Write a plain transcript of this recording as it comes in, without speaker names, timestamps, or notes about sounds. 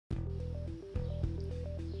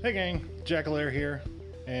Hey gang, Jackalair here,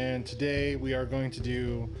 and today we are going to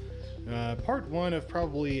do part one of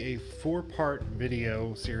probably a 4-part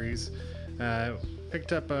video series.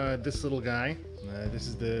 Picked up this little guy. This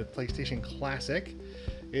is the PlayStation Classic.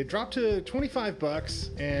 It dropped to 25 bucks,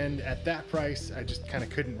 and at that price I just kind of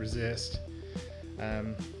couldn't resist.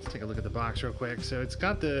 Let's take a look at the box real quick. So it's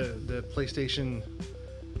got the PlayStation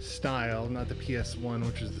style, not the PS1,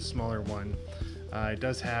 which is the smaller one. It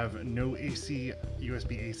does have no USB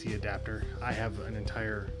AC adapter. I have an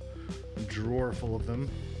entire drawer full of them,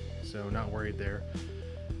 so not worried there.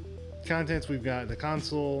 Contents, we've got the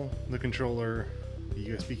console, the controller, the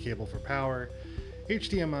USB cable for power,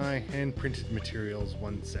 HDMI, and printed materials,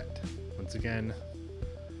 one set. Once again,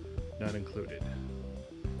 not included.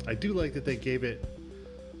 I do like that they gave it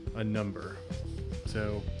a number.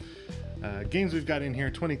 So games we've got in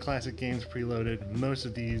here, 20 classic games preloaded. Most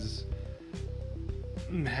of these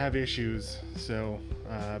have issues. So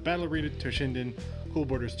Battle Arena Toshinden, Cool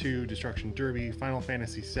Borders 2, Destruction Derby, Final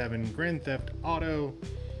Fantasy VII, Grand Theft Auto,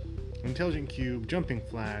 Intelligent Cube, Jumping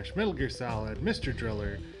Flash, Metal Gear Solid, Mr.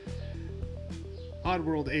 Driller,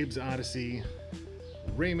 Oddworld Abe's Odyssey,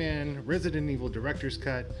 Rayman, Resident Evil Director's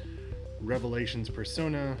Cut, Revelations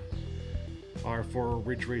Persona, R4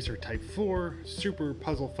 Ridge Racer Type 4, Super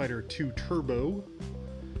Puzzle Fighter 2 Turbo,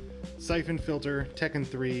 Siphon Filter, Tekken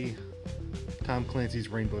 3, Tom Clancy's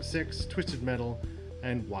Rainbow Six, Twisted Metal,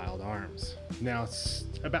 and Wild Arms. Now,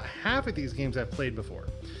 about half of these games I've played before,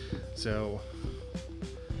 so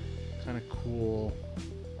kind of cool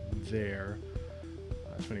there.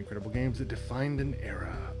 20 incredible games that defined an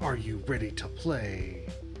era. Are you ready to play?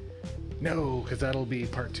 No, because that'll be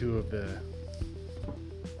part two of the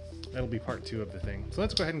thing. So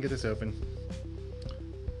let's go ahead and get this open.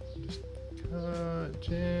 Just cut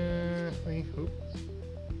gently. Oop.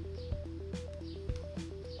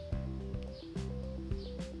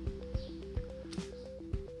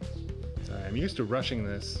 Sorry, I'm used to rushing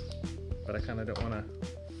this, but I kind of don't want to.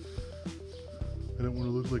 I don't want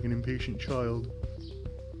to look like an impatient child.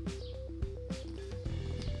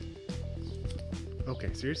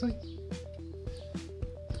 Okay, seriously?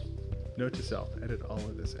 Note to self, edit all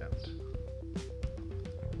of this out.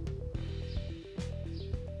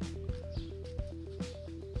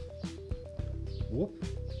 Whoop.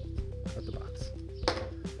 Cut the box.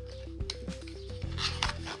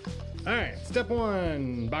 Alright, step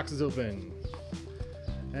one. Box is open.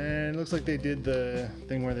 And it looks like they did the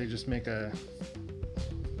thing where they just make a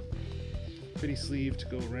pretty sleeve to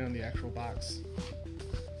go around the actual box.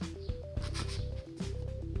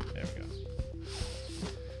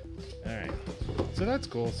 Alright, so that's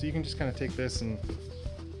cool. So you can just kind of take this, and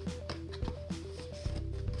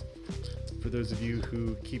for those of you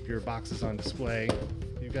who keep your boxes on display,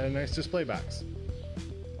 you've got a nice display box.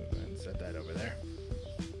 Go ahead and set that over there.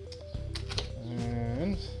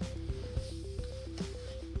 And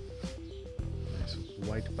nice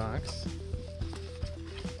white box.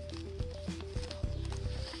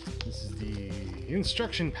 This is the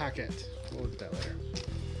instruction packet. We'll look at that later,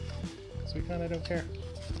 because we kind of don't care.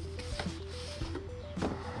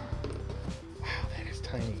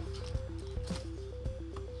 Tiny.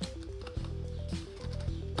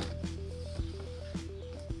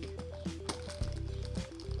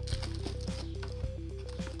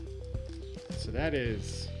 So that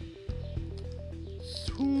is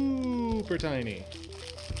super tiny.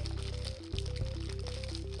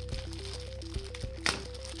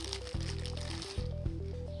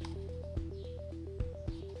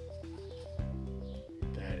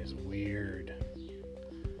 That is weird.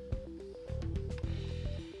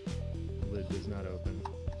 Lid does not open.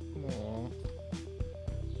 Aww.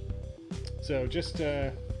 So just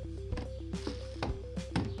wait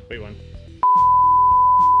one.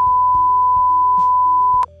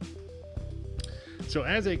 So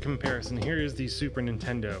as a comparison, here is the Super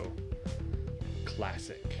Nintendo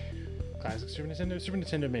Classic Super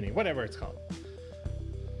Nintendo Mini, whatever it's called.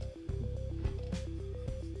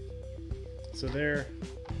 So there.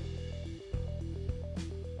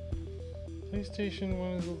 PlayStation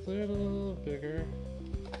 1 is a little bigger,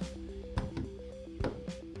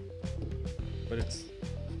 but it's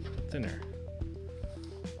thinner.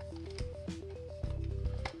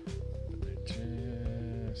 But they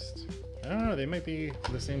just, I don't know, they might be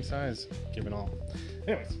the same size, given all.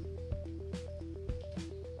 Anyways.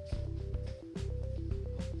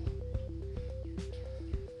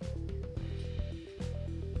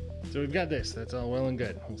 So we've got this, that's all well and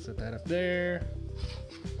good. We'll set that up there.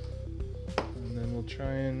 And then we'll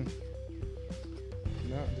try and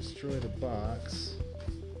not destroy the box.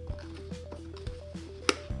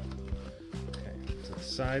 Okay, so the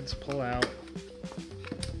sides pull out.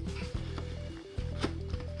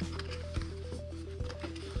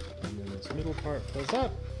 little part fills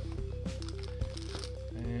up.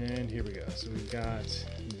 And here we go. So we've got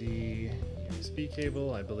the USB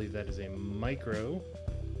cable. I believe that is a micro.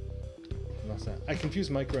 I confuse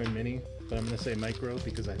micro and mini, but I'm going to say micro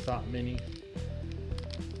because I thought mini.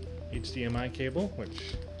 HDMI cable,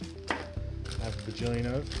 which I have a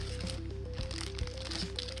bajillion of.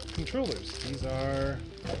 Controllers. These are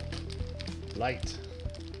light.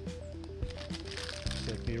 Just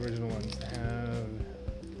like the original ones have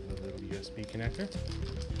the little USB connector.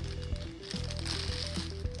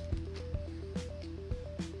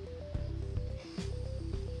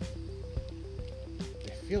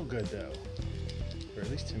 They feel good though, or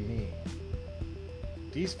at least to me.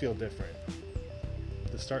 These feel different.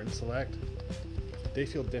 The start and select, they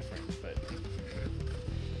feel different, but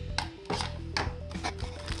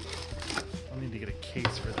I'll need to get a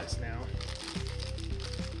case for this now.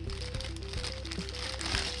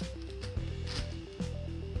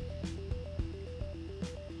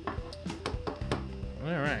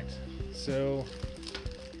 All right, so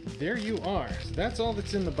there you are. So that's all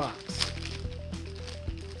that's in the box.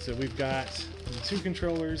 So we've got the 2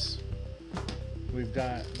 controllers, we've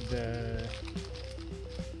got the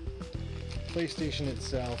PlayStation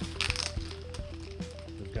itself,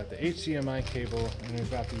 we've got the HDMI cable, and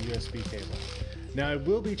we've got the USB cable. Now I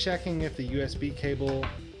will be checking if the USB cable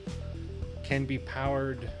can be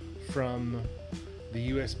powered from the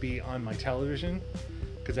USB on my television,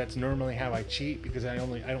 because that's normally how I cheat, because I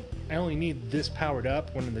only need this powered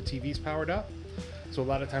up when the TV's powered up. So a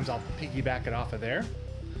lot of times I'll piggyback it off of there.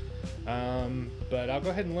 But I'll go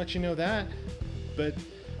ahead and let you know that. But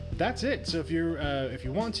that's it. So if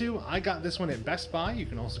you want to, I got this one at Best Buy. You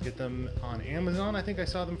can also get them on Amazon. I think I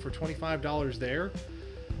saw them for $25 there.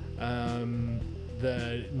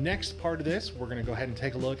 The next part of this, we're going to go ahead and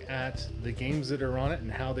take a look at the games that are on it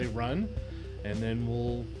and how they run, and then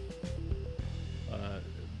we'll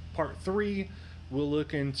part 3 we'll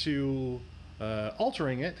look into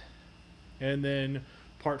altering it, and then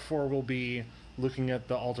part 4 will be looking at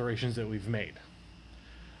the alterations that we've made.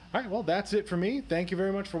 All right, well, that's it for me. Thank you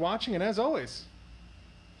very much for watching, and as always,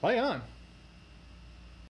 play on.